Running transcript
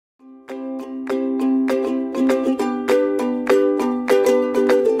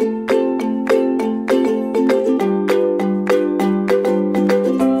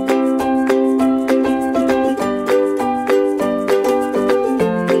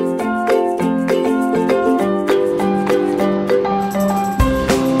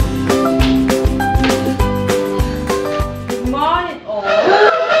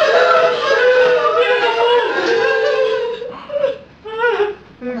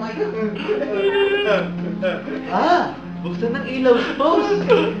mo ngayon. Buksan ng ilaw, boss!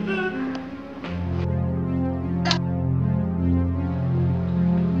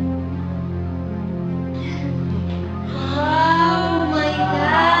 Wow, my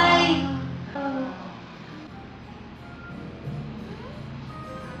God!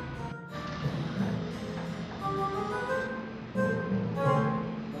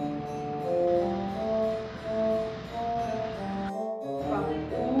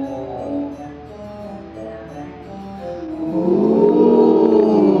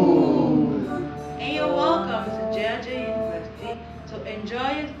 And you're welcome to JEJE University. So enjoy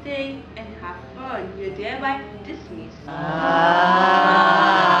your stay and have fun. You're thereby dismissed.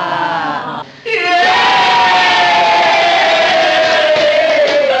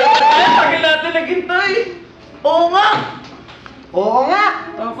 Tagal natin naghintay! Oo nga! Oo nga!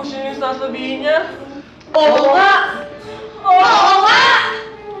 Tapos yun yung sasabihin niya? Oo nga! Oo nga!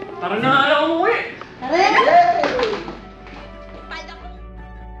 Tara na nga lang umuwi!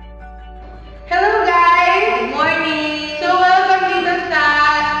 Hello guys! Good morning! So welcome dito sa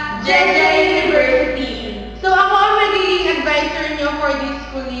JEJE University. So ako ang magiging advisor nyo for this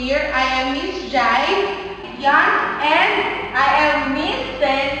school year. I am Miss Jai, and I am Miss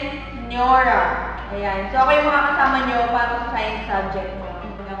Senyora. Ayan. So ako yung makakasama nyo para sa science subject mo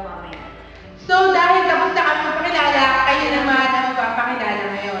hanggang mamaya. So dahil tapos na kami magpakilala, kayo naman ang magpapakilala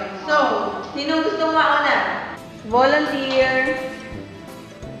ngayon. So, sinong gustong mauna? Volunteer.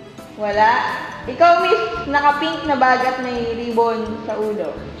 Wala? Ikaw, Miss, naka-pink na bag at may ribbon sa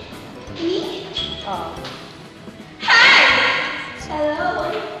ulo. Me? Oh. Hi! Hello.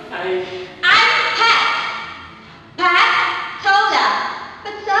 Hi! I'm Pat. Pat Soda.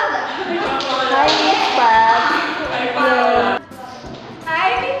 Pat Soda. Hi, Miss Pat. Hi, Paula! Hi,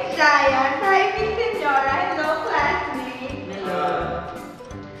 Miss Giant. Hi, Miss Senyora. Hello, classmate. Hello!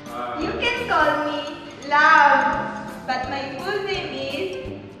 You can call me Love, but my full name is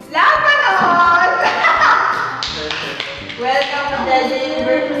Lapanos. Welcome to JEJE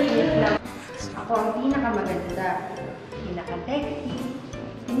University. Ako ang pinakamaganda, pinaka-sexy,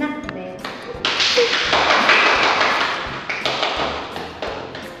 pinaka-best.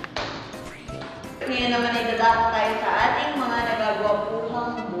 Ngayon naman ay dadako tayo sa ating mga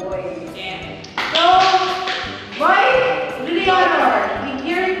nagagwapuhang boys. So, boys, Leonor, we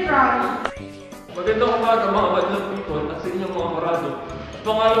hear it from... Magandang umaga mga madlang people at sa inyong mga marado.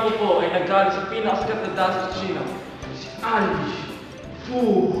 Pangalan ko po ay nagkali sa pinakasikat na dance sa China, si Ali Fu.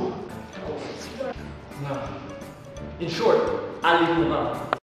 In short, Ali Fu nga.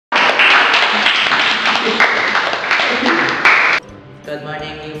 Good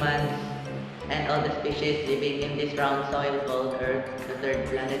morning, humans, and all the species living in this round soil called Earth, the third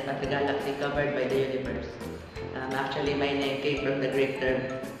planet of the galaxy covered by the universe. Actually, my name came from the Greek term.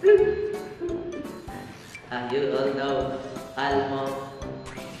 You all know Almo,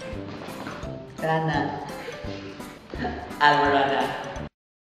 Rana, Almorana.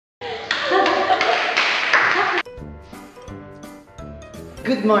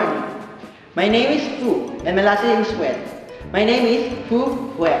 Good morning. My name is Fu, and my last name is Wet. My name is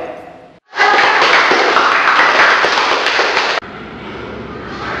Fu Wet.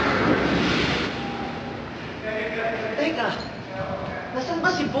 Teka, nasan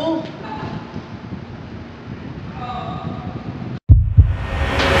ba si Fu?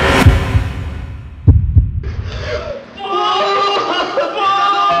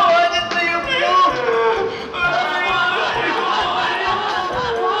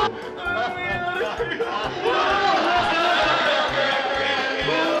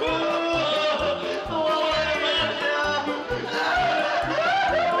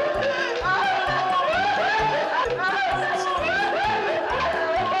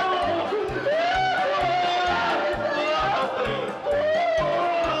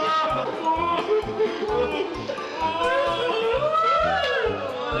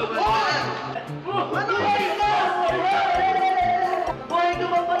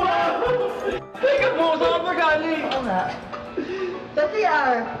 Sa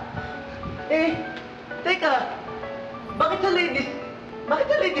CR. Teka. Bakit sa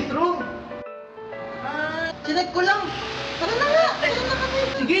ladies room? Chinek ko lang. Tara na nga.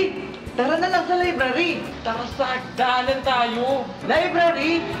 Sige. Tara na lang sa library. Tara sa hagdanan tayo!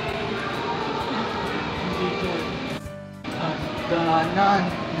 Library? Dito. Hagdanan.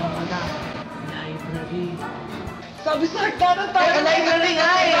 Library. Sabi sa hagdanan tayo! Teka, library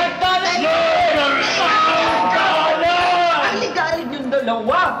nga eh. Hagdanan! Ang ligalig yung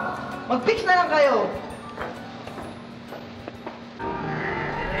dalawa. Mag-fix na lang kayo.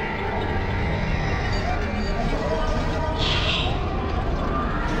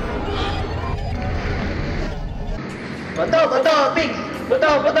 Bato, pigs!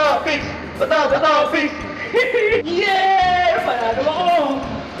 Bato, pigs! Bato, pigs! Yeah! Panalo ako!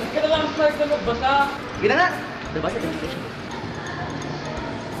 Huwag ka na lang start na magbasa. Sige na nga! Diba sa demonstration?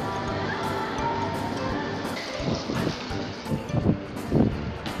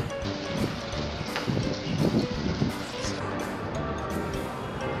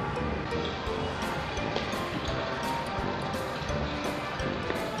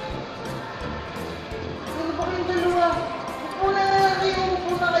 Ano ba kayong dalawa? Upo na kayo,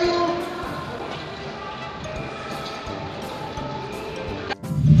 upo na kayo.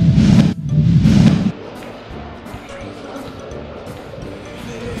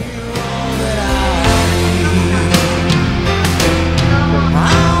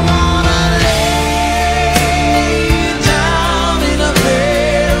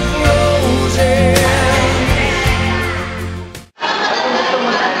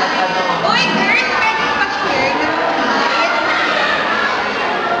 Uy, girls, pwede mag-share ng kahit.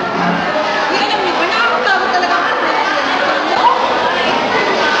 Uy, alam niyo ba, nakakatawa talaga ang attention niyo.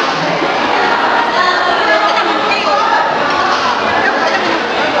 Dapat naman kayo. Dapat naman kayo. Talagang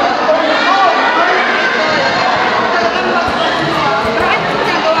bakit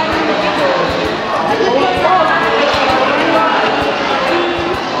ginagawa niyo ito?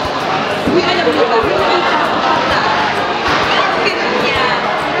 Uy, alam niyo ba,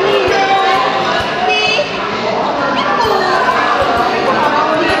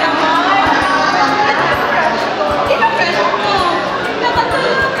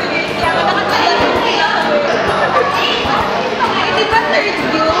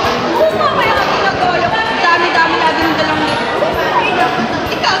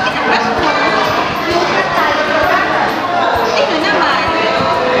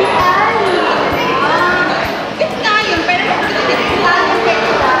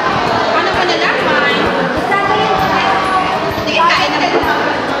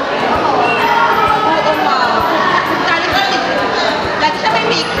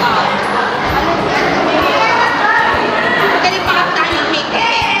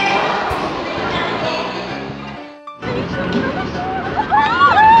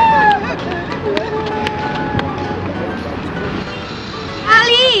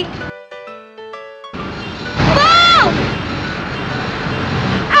 Ali! Wow!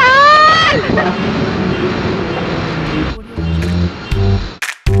 Al!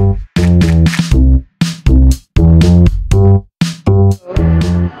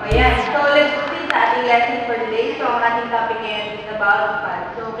 Ayan, so let's proceed sa ating lesson for today. So ang ating topic ngayon is about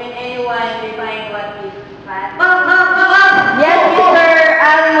fat. So can anyone define what is fat? Yes, Mr.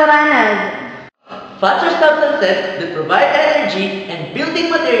 Almoranas. Fats are substances that provide energy and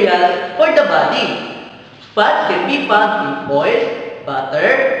building material for the body. Fats can be found in oil, butter,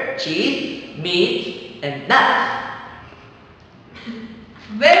 cheese, meat, and nuts.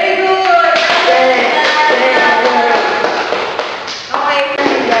 Very good! Okay,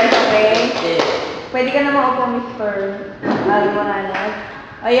 guys, okay? Pwede ka na maupo, Mr. Almoranas.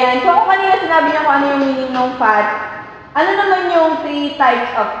 Ayan, so kung kanina sinabi niya kung ano yung meaning ng fat, ano naman yung 3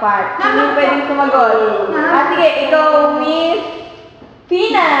 types of fat? Sino yung pwedeng sumagot? Sige, ikaw, Miss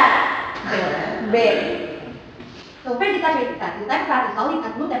Pina. Ben. So, fairly saturated fat. The type of fat is solid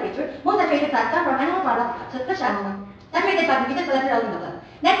at room temperature. Most saturated fats come from animal products such as saturated fat reduces cholesterol in the blood.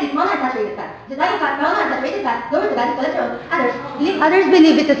 Next is monounsaturated fat. The type of fat, monounsaturated fat, lowers the bad cholesterol. Others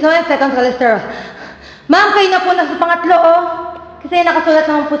believe it has no effect on cholesterol. Ma'am, kayo na po nasa pangatlo, oh. Kasi nakasulat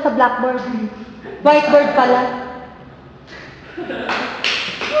naman po sa blackboard. Whiteboard pala.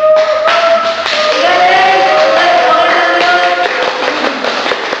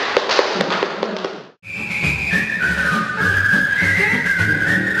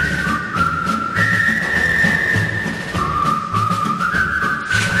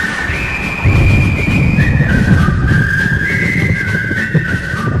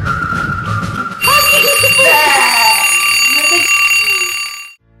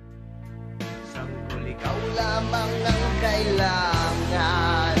 Sanggol ikaw lamang ang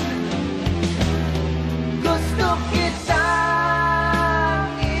kailangan. Gusto kitang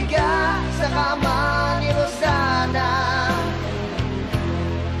iga sa kama ni Rosana.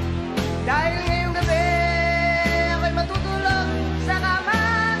 Dahil ngayong gabi ako'y matutulog sa kama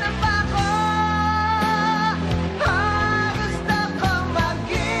ng bako. Gusto kong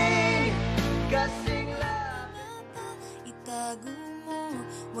maging kasing lang. Itago mo,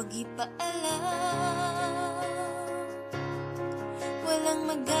 wag ipaalam. Walang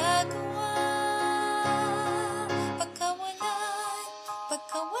magagawa.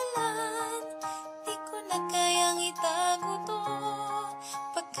 Pagkawalan, di ko na kayang itago to.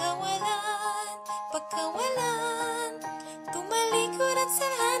 Pagkawalan,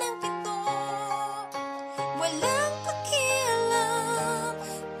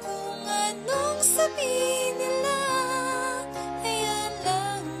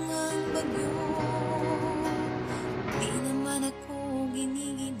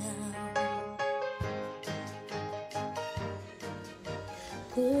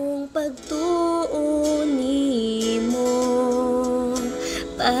 pagtuon nimo.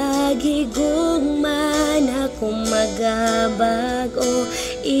 Paghigugman akong magabag o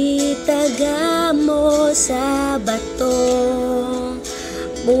itaga mo sa bato.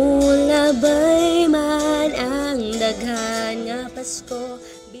 Mulabay man ang daghan nga Pasko.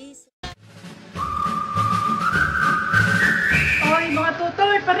 Oy, mga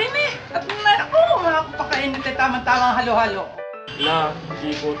tutoy, pa rin eh. At ako, makakapakainit na tamang-tamang halo-halo. La,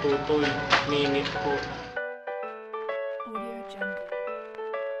 di ko tutoy. Minit ko.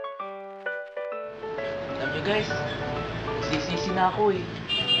 Alam nyo guys, sisisi na ako eh.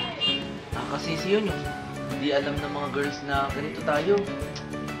 Nakakasisi yun eh. Hindi alam ng mga girls na ganito tayo.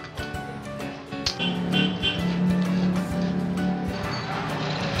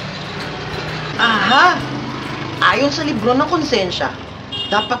 Aha! Ayon sa libro ng konsensya,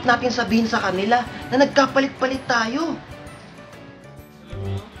 dapat natin sabihin sa kanila na nagkapalit-palit tayo.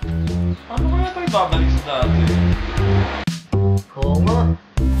 Ano kaya tayo babalik sa dati? Oo nga.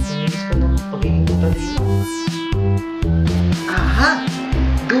 Nangis ko ng pagiging talino. Aha!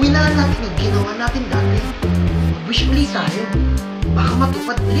 Gawin na lang natin yung ginawa natin dati. Mag-wish ulit tayo. Baka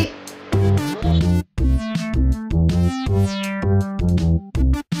matupad ulit.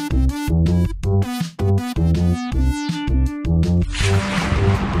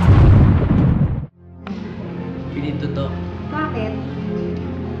 Pinito to. Bakit?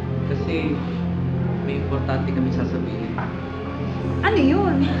 Kasi may importante kami sasabihin. Ano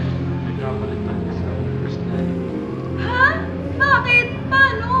yun? Nagkapalit tayo sa personality. Ha? Bakit?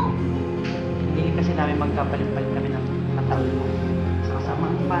 Paano? Hindi kasi namin magkapalit-palit kami ng katawan sa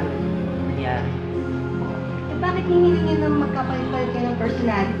kasamang pal. Nangyari. Eh, bakit hinili niyo na magkapalit-palit kayo ng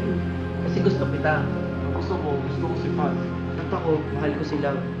personality? Kasi gusto kita. Gusto ko si Pat. At ako, mahal ko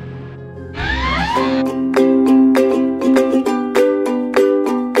sila.